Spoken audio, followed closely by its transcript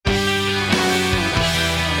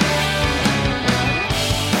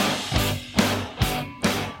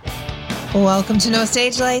Welcome to No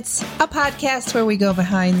Stage Lights, a podcast where we go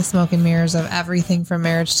behind the smoke and mirrors of everything from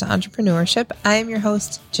marriage to entrepreneurship. I am your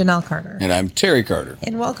host, Janelle Carter. And I'm Terry Carter.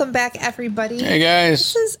 And welcome back, everybody. Hey,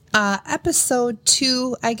 guys. This is episode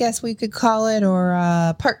 2, I guess we could call it, or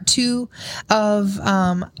part 2 of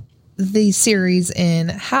the series in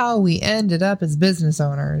how we ended up as business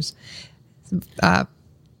owners.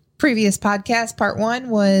 Previous podcast, part 1,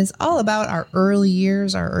 was all about our early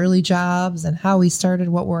years, our early jobs, and how we started,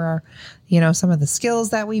 what were our, some of the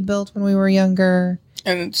skills that we built when we were younger.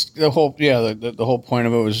 And it's the whole point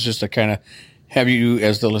of it was just to kind of have you,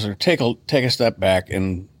 as the listener, take a step back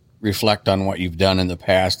and reflect on what you've done in the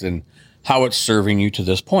past and how it's serving you to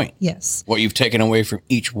this point. Yes. What you've taken away from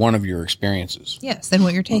each one of your experiences. Yes, and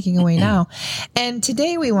what you're taking away now. And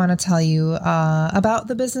today we want to tell you about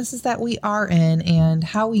the businesses that we are in and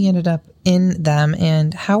how we ended up in them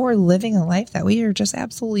and how we're living a life that we are just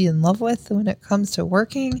absolutely in love with when it comes to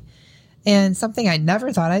working, and something I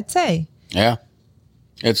never thought I'd say. Yeah.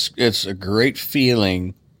 It's a great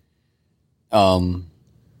feeling to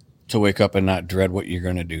wake up and not dread what you're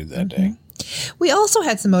going to do that day. We also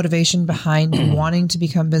had some motivation behind wanting to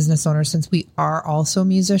become business owners, since we are also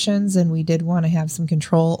musicians and we did want to have some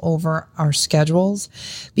control over our schedules,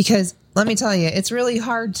 because let me tell you, it's really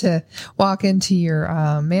hard to walk into your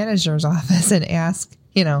manager's office and ask,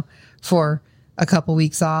 for a couple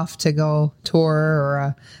weeks off to go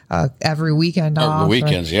tour, or every weekend off. The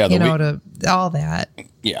weekends, to all that.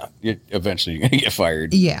 Yeah, eventually you're going to get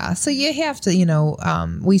fired. Yeah, so you have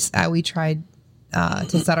to, we tried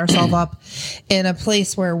to set ourselves up in a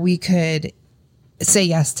place where we could say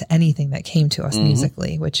yes to anything that came to us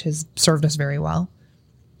musically, which has served us very well.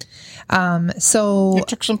 So it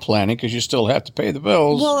took some planning because you still have to pay the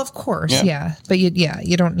bills. Well, of course. Yeah. But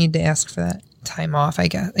you don't need to ask for that time off. I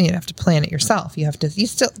guess you have to plan it yourself.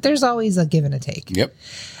 There's always a give and a take. Yep.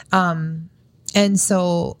 And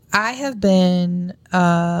so I have been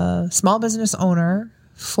a small business owner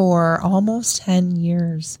for almost 10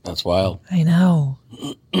 years. That's wild. I know.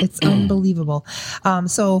 It's unbelievable.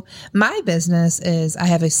 So my business is, I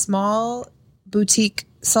have a small boutique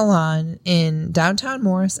salon in downtown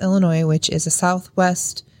Morris, Illinois, which is a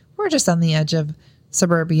southwest. We're just on the edge of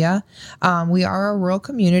suburbia. We are a rural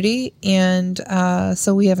community. And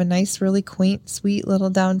so we have a nice, really quaint, sweet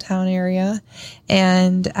little downtown area.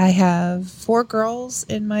 And I have 4 girls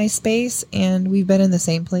in my space, and we've been in the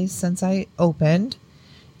same place since I opened.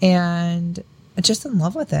 And I'm just in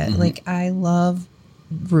love with it. Like, I love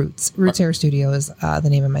Roots. Roots Hair Studio is the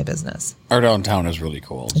name of my business. Our downtown is really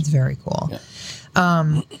cool. It's very cool.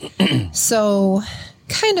 Yeah. So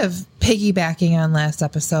kind of piggybacking on last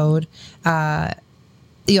episode,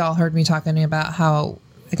 you all heard me talking about how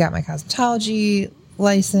I got my cosmetology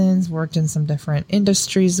license, worked in some different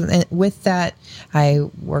industries. And with that, I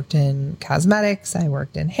worked in cosmetics, I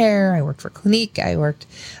worked in hair, I worked for Clinique, I worked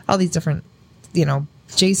all these different,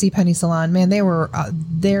 JCPenney salon, man, they were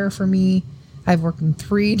there for me. I've worked in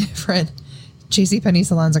 3 different JCPenney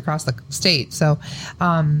salons across the state. So,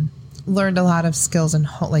 learned a lot of skills and,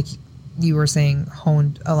 like you were saying,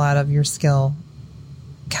 honed a lot of your skill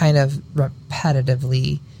kind of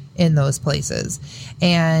repetitively in those places,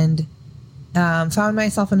 and found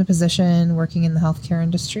myself in a position working in the healthcare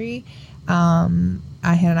industry. I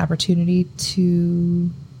had an opportunity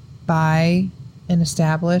to buy an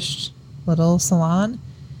established little salon,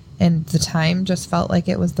 and the time just felt like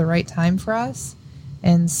it was the right time for us,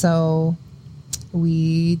 and so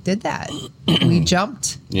we did that. We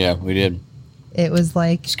jumped. Yeah, we did. It was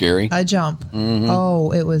like scary, a jump.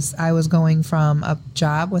 I was going from a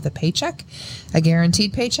job with a paycheck, a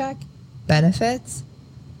guaranteed paycheck, benefits,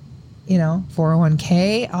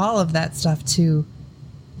 401k, all of that stuff, to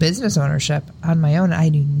business ownership on my own. I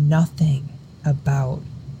knew nothing about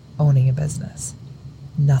owning a business.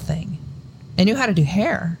 Nothing. I knew how to do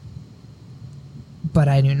hair, but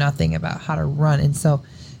I knew nothing about how to run. And so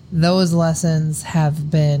those lessons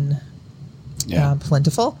have been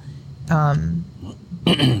plentiful. But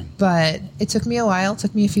it took me a while,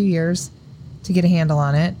 took me a few years to get a handle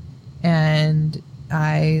on it. And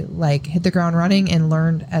I hit the ground running and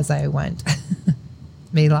learned as I went.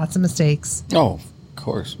 Made lots of mistakes. Oh, of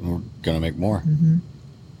course. We're going to make more.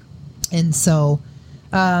 And so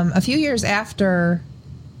a few years after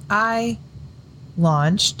I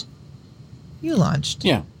launched, you launched.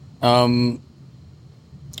 Yeah. I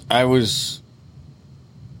was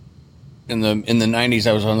in the 90s.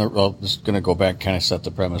 I was on the, well, this is going to go back, kind of set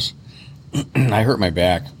the premise. I hurt my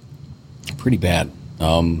back pretty bad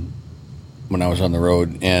when I was on the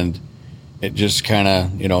road, and it just kind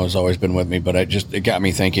of, has always been with me, but it got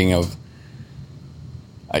me thinking of,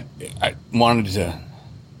 I wanted to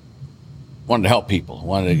wanted to help people.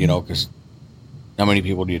 Wanted to, because how many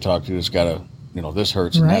people do you talk to that's got a, this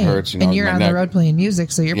hurts and that hurts. And you're on the road playing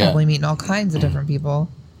music, so you're Yeah. probably meeting all kinds of different people.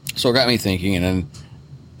 So it got me thinking, and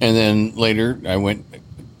then later I went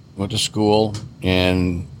to school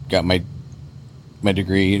and got my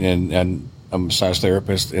degree and I'm a massage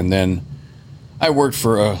therapist, and then I worked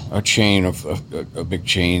for a chain of a big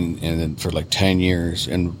chain, and then for like 10 years.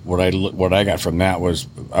 And what I got from that was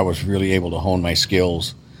I was really able to hone my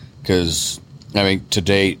skills, because to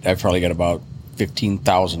date I've probably got about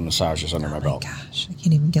 15,000 massages under my belt. Gosh, I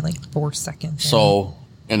can't even get like 4 seconds. So,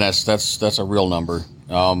 and that's a real number.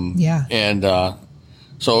 Yeah. And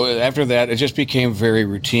so after that, it just became very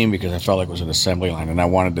routine, because I felt like it was an assembly line, and I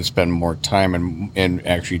wanted to spend more time and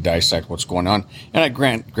actually dissect what's going on. And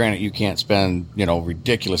granted, you can't spend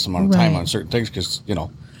ridiculous amount of time on certain things, because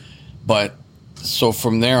But so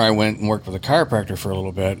from there, I went and worked with a chiropractor for a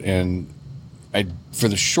little bit, and for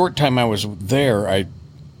the short time I was there,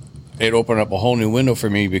 it opened up a whole new window for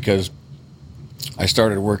me, because I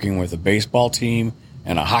started working with a baseball team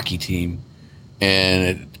and a hockey team. And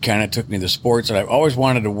it kind of took me to sports, and I've always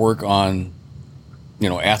wanted to work on,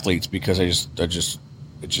 athletes, because it just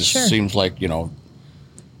Sure. seems like, a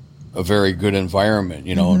very good environment,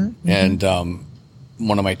 And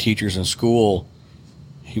one of my teachers in school,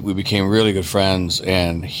 we became really good friends,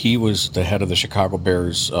 and he was the head of the Chicago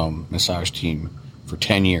Bears massage team for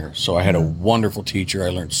 10 years. So I had a wonderful teacher. I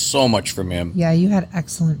learned so much from him. Yeah, you had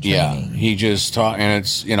excellent training. Yeah, he just taught, and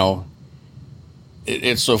it's,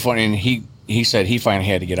 it's so funny, and he said he finally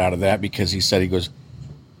had to get out of that, because he goes,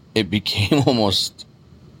 it became almost,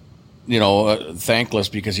 thankless,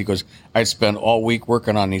 because he goes, I'd spend all week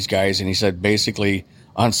working on these guys. And he said, basically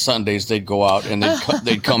on Sundays they'd go out and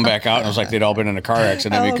they'd come back out, and it was like they'd all been in a car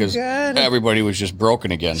accident, because everybody was just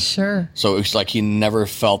broken again. Sure. So it's like he never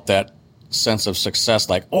felt that sense of success,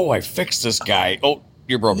 like, oh, I fixed this guy. Oh,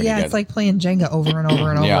 you're broken again. Yeah, it's like playing Jenga over and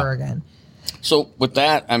over and over again. So with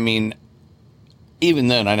that, even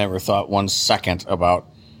then, I never thought 1 second about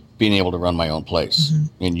being able to run my own place.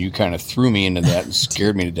 Mm-hmm. And you kind of threw me into that and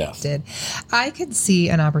scared me to death. I could see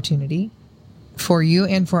an opportunity for you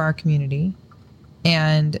and for our community.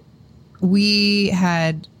 And we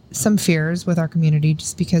had some fears with our community,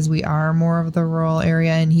 just because we are more of the rural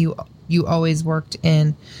area, and you always worked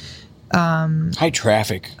in high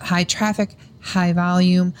traffic, high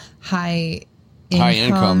volume, high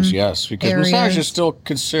incomes, yes, because areas. Massage is still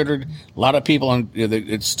considered, a lot of people,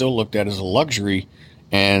 it's still looked at as a luxury.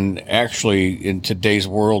 And actually, in today's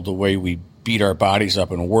world, the way we beat our bodies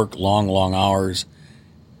up and work long, long hours,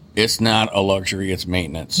 it's not a luxury, it's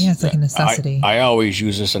maintenance. Yeah, it's like a necessity. I always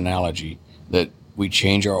use this analogy that we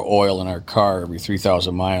change our oil in our car every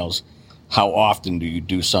 3,000 miles. How often do you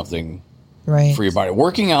do something for your body?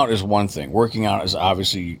 Working out is one thing. Working out is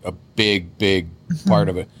obviously a big, big part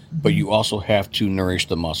of it. But you also have to nourish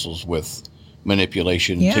the muscles with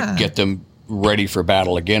manipulation to get them ready for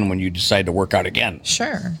battle again when you decide to work out again.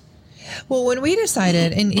 Sure. Well, when we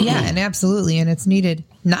decided, and absolutely, and it's needed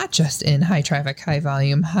not just in high traffic, high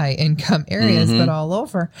volume, high income areas, but all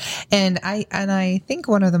over. And I think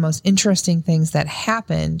one of the most interesting things that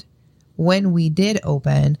happened when we did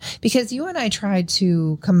open, because you and I tried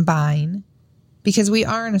to combine, because we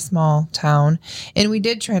are in a small town, and we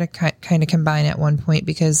did try to kind of combine at one point,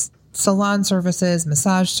 because salon services,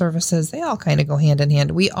 massage services, they all kind of go hand in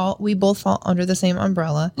hand. We both fall under the same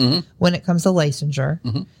umbrella when it comes to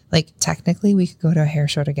licensure. Like technically we could go to a hair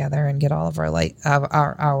show together and get all of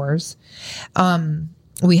our hours.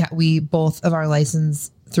 We both of our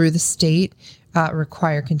license through the state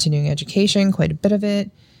require continuing education, quite a bit of it,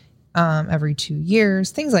 every 2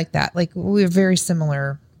 years, things like that. Like we have very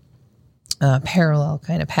similar parallel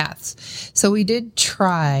kind of paths. So we did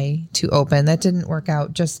try to open. That didn't work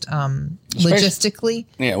out, just logistically.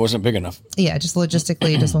 Yeah, it wasn't big enough. Yeah, just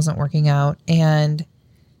logistically, it just wasn't working out. And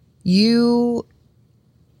you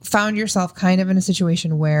found yourself kind of in a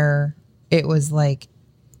situation where it was like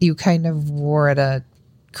you kind of were at a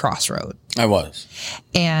crossroad. I was.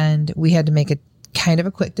 And we had to make a kind of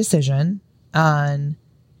a quick decision on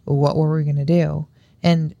what were we going to do.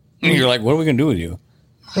 And you're like, what are we going to do with you?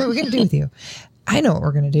 What are we going to do with you? I know what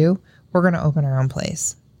we're going to do. We're going to open our own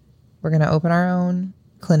place. We're going to open our own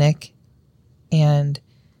clinic. And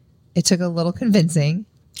it took a little convincing.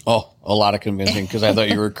 Oh, a lot of convincing, because I thought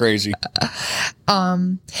you were crazy.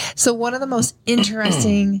 So one of the most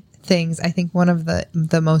interesting things, I think one of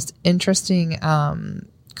the most interesting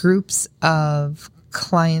groups of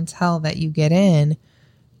clientele that you get in,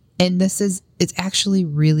 and it's actually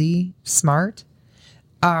really smart,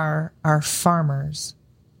 are farmers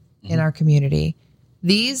in our community.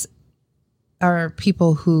 These are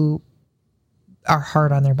people who are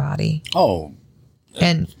hard on their body. Oh,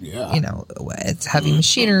 And, yeah. it's heavy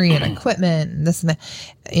machinery and equipment and this and that,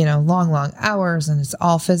 long hours, and it's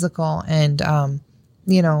all physical. And,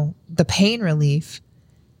 the pain relief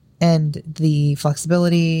and the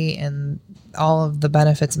flexibility and all of the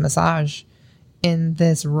benefits of massage in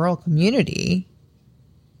this rural community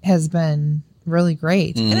has been really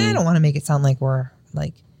great. And I don't want to make it sound like we're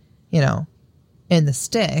like, in the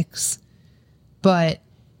sticks, but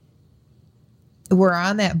we're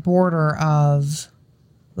on that border of,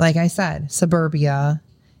 like I said, suburbia.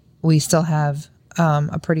 We still have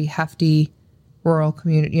a pretty hefty rural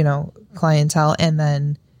community, clientele, and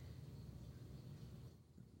then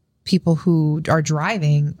people who are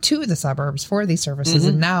driving to the suburbs for these services.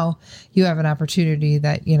 And now you have an opportunity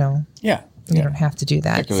that, you don't have to do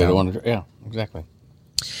that. Yeah, exactly.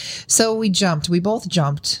 So we both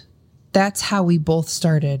jumped. That's how we both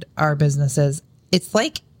started our businesses. It's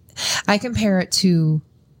like, I compare it to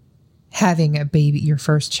having a baby, your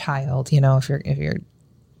first child, if you're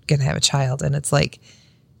going to have a child, and it's like,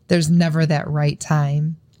 there's never that right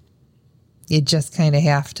time. You just kind of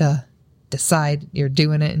have to decide you're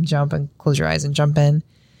doing it and jump and close your eyes and jump in.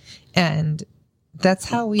 And that's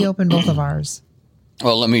how we opened both of ours.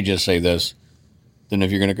 Well, let me just say this. Then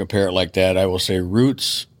if you're going to compare it like that, I will say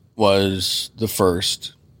Roots was the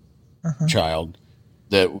first child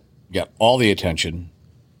that got all the attention,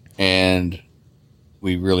 and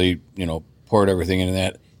we really, poured everything into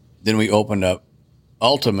that. Then we opened up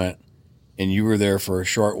Ultimate, and you were there for a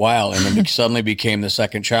short while, and then it suddenly became the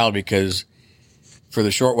second child, because for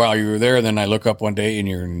the short while you were there, and then I look up one day and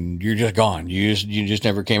you're just gone. You just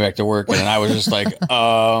never came back to work, and I was just like,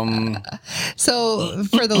 So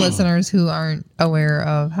for the listeners who aren't aware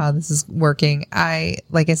of how this is working,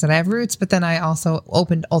 like I said, I have Roots, but then I also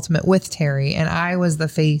opened Ultimate with Terry, and I was the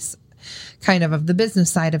face kind of the business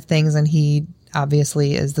side of things, and he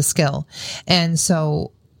obviously is the skill. And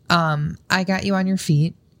so I got you on your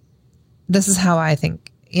feet. This is how I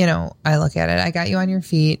think, I look at it. I got you on your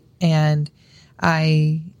feet, and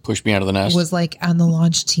I pushed me out of the nest. Was like on the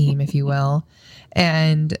launch team, if you will,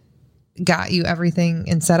 and got you everything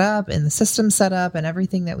and set up, and the system set up, and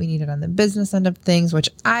everything that we needed on the business end of things, which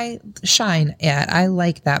I shine at. I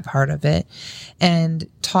like that part of it, and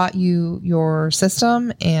taught you your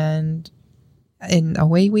system, and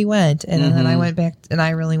away we went. And then I went back, and I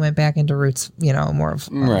really went back into Roots, more of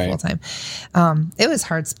full time. It was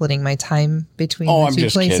hard splitting my time between the two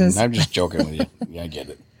places. Kidding. I'm just joking with you. Yeah, I get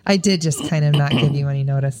it. I did just kind of not give you any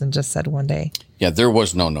notice and just said one day. Yeah, there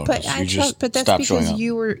was no notice. But that's because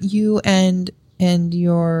you and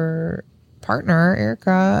your partner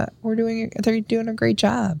Erica they're doing a great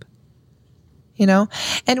job.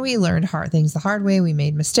 And we learned things the hard way. We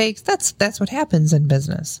made mistakes. That's what happens in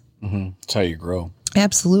business. That's how you grow.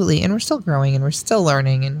 Absolutely. And we're still growing, and we're still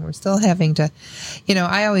learning, and we're still having to,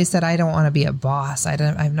 I always said, I don't want to be a boss.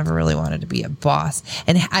 I've never really wanted to be a boss.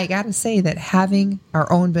 And I got to say that having our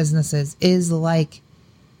own businesses is like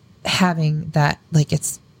having that, like,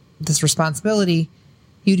 it's this responsibility.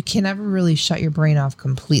 You can never really shut your brain off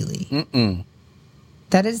completely.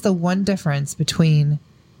 That is the one difference between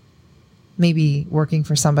maybe working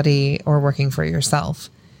for somebody or working for yourself.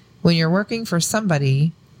 When you're working for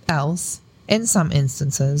somebody else, in some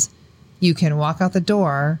instances, you can walk out the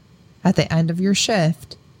door at the end of your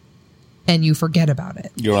shift and you forget about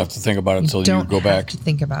it. You don't have to think about it until you go back. You don't have to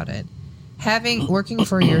think about it. Working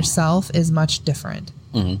for yourself is much different.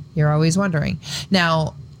 You're always wondering.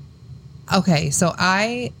 Now, okay, so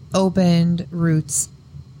I opened Roots.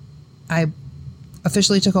 I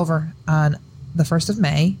officially took over on the 1st of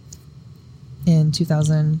May in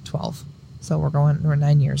 2012. So we're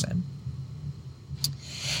 9 years in.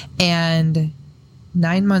 And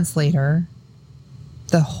 9 months later,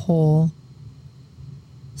 the whole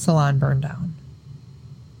salon burned down.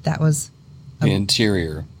 That was the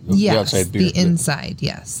interior. The outside the inside.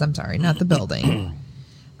 Yes. I'm sorry. Not the building.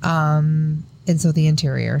 And so the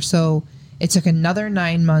interior. So it took another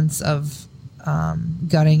 9 months of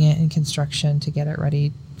gutting it and construction to get it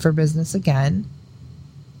ready for business again.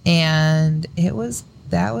 And that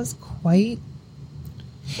was quite...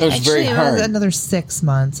 It was very hard. Another 6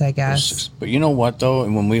 months, I guess. But you know what, though?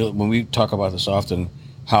 And when we talk about this often,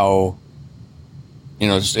 how,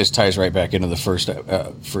 it ties right back into the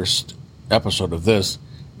first episode of this,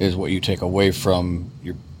 is what you take away from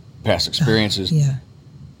your past experiences. Yeah.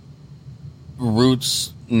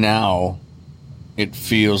 Roots now, it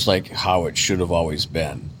feels like how it should have always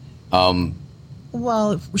been.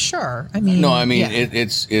 Well, sure. I mean... No, I mean, yeah.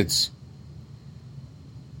 It's...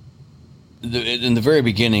 In the very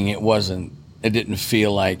beginning, it didn't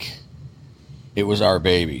feel like it was our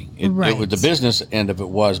baby. It was the business end of it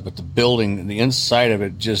was, but the building, the inside of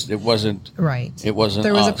it, it wasn't. Right. It wasn't.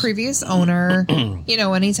 There was us. a previous owner.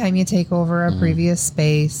 Anytime you take over a previous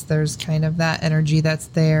space, there's kind of that energy that's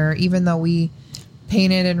there. Even though we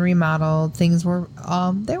painted and remodeled, things were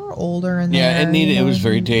they were older and yeah, it was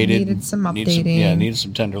very dated. Needed some updating. Needed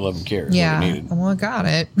some tender love and care. Yeah. Well, I got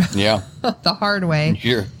it. Yeah. The hard way.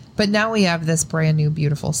 Sure. But now we have this brand new,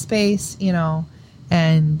 beautiful space,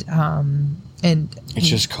 and it's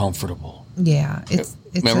just comfortable. Yeah. It's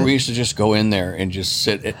Remember, we used to just go in there and just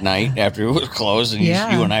sit at night after it was closed, and you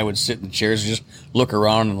and I would sit in the chairs and just look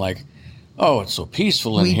around and like, oh, it's so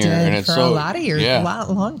peaceful in here. And it's for so, a lot of years,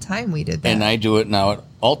 a long time we did that. And I do it now at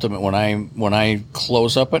Ultimate. When I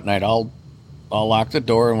close up at night, I'll lock the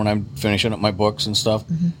door, and when I'm finishing up my books and stuff,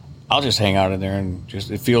 I'll just hang out in there and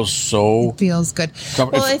it feels good.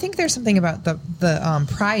 Well, I think there's something about the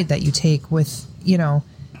pride that you take with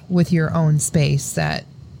your own space that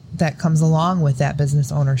comes along with that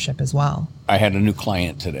business ownership as well. I had a new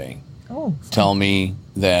client today. Oh, tell me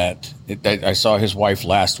that I saw his wife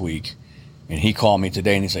last week, and he called me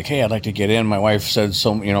today, and he's like, "Hey, I'd like to get in. My wife said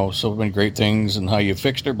so many great things, and how you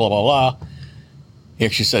fixed her, blah blah blah." He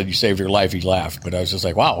actually said you saved her life. He laughed, but I was just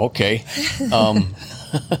like, "Wow, okay."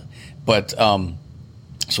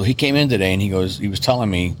 So he came in today, and he was telling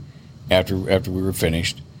me after we were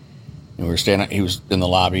finished, and we were standing. He was in the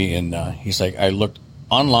lobby, and he's like, "I looked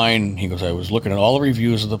online." He goes, "I was looking at all the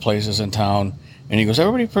reviews of the places in town." And he goes,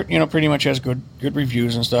 "Everybody, pretty much has good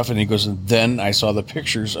reviews and stuff." And he goes, "And then I saw the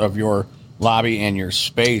pictures of your lobby and your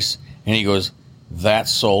space." And he goes, "That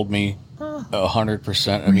sold me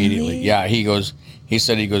 100% immediately." Really? Yeah, he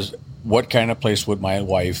said, "What kind of place would my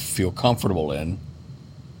wife feel comfortable in?"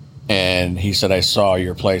 And he said, "I saw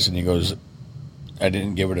your place." And he goes, "I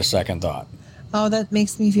didn't give it a second thought." Oh, that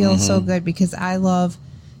makes me feel so good, because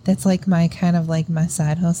that's like my kind of like my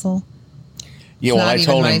side hustle. Yeah, well, I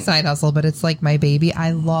told him my side hustle, but it's like my baby.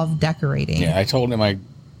 I love decorating. Yeah, I told him I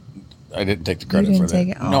didn't take the credit for that. Take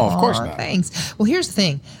it? No, of course not. Thanks. Well, here's the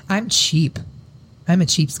thing. I'm cheap. I'm a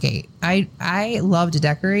cheapskate. I love to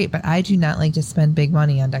decorate, but I do not like to spend big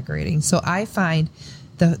money on decorating. So I find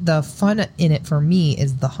the fun in it for me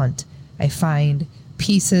is the hunt. I find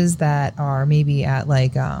pieces that are maybe at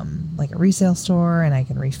like a resale store, and I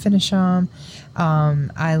can refinish them.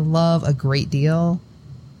 I love a great deal,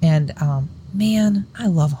 and man, I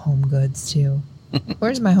love home goods too.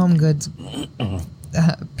 Where's my home goods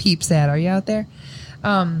peeps at? Are you out there?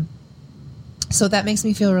 So that makes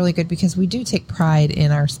me feel really good, because we do take pride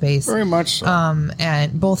in our space. Very much so.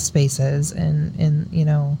 And both spaces, and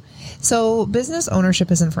so business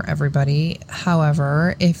ownership isn't for everybody.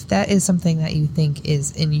 However, if that is something that you think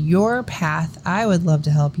is in your path, I would love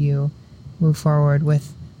to help you move forward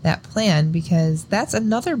with that plan, because that's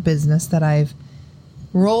another business that I've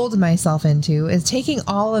rolled myself into, is taking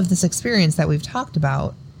all of this experience that we've talked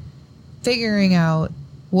about, figuring out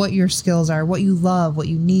what your skills are, what you love, what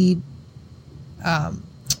you need,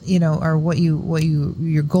 or what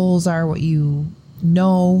your goals are, what you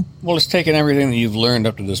know. Well, it's taken everything that you've learned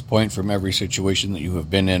up to this point from every situation that you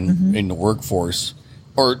have been in the workforce,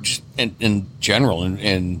 or just in general,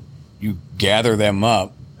 and you gather them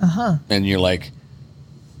up, and you're like,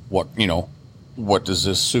 what does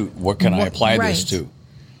this suit? What can I apply this to?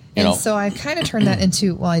 So I kind of turned that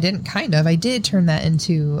into, well, I did turn that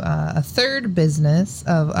into a third business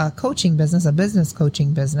of a coaching business, a business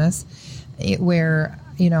coaching business, where,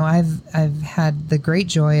 I've had the great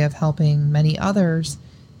joy of helping many others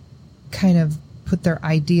kind of put their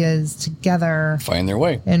ideas together, find their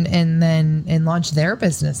way, and launch their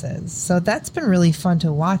businesses. So that's been really fun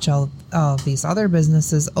to watch all of these other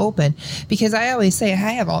businesses open, because I always say I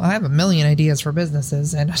have a million ideas for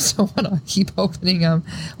businesses, and I still want to keep opening them.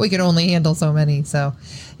 We can only handle so many. So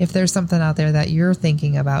if there's something out there that you're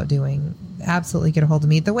thinking about doing, absolutely get a hold of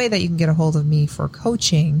me. The way that you can get a hold of me for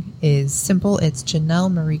coaching is simple. It's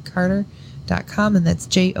JonelleMarieCarter.com, and that's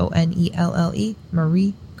JONELLE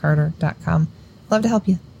MarieCarter.com. Love to help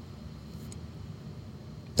you.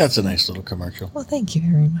 That's a nice little commercial. Well, thank you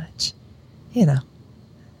very much.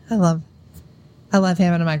 I love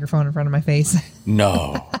having a microphone in front of my face.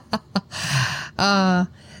 No.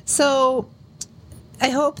 So I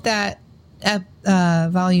hope that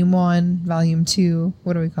volume 1, volume 2,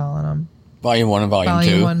 what are we calling them? Volume 1 and Volume 2.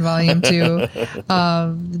 Volume 1, Volume 2.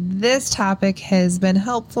 This topic has been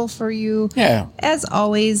helpful for you. Yeah. As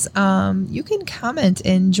always, you can comment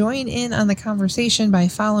and join in on the conversation by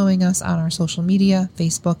following us on our social media,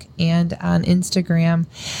 Facebook and on Instagram.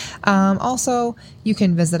 Also, you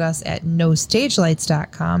can visit us at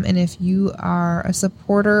nostagelights.com. And if you are a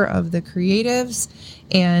supporter of the creatives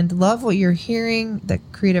and love what you're hearing, the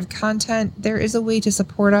creative content, there is a way to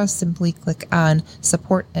support us. Simply click on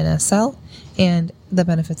Support NSL, and the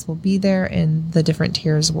benefits will be there, and the different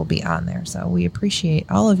tiers will be on there. So we appreciate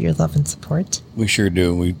all of your love and support. We sure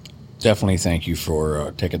do. We definitely thank you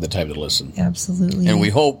for taking the time to listen. Absolutely. And we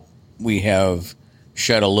hope we have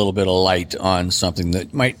shed a little bit of light on something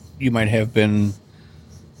that you might have been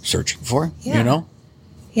searching for, you know?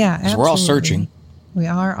 Yeah, absolutely. We're all searching. We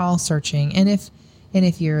are all searching. And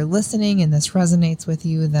if you're listening and this resonates with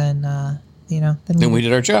you, then then we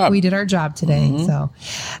did our job. We did our job today. So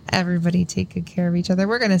everybody take good care of each other.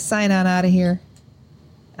 We're going to sign on out of here.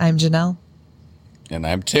 I'm Janelle. And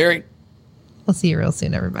I'm Terry. We'll see you real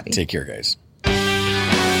soon, everybody. Take care, guys.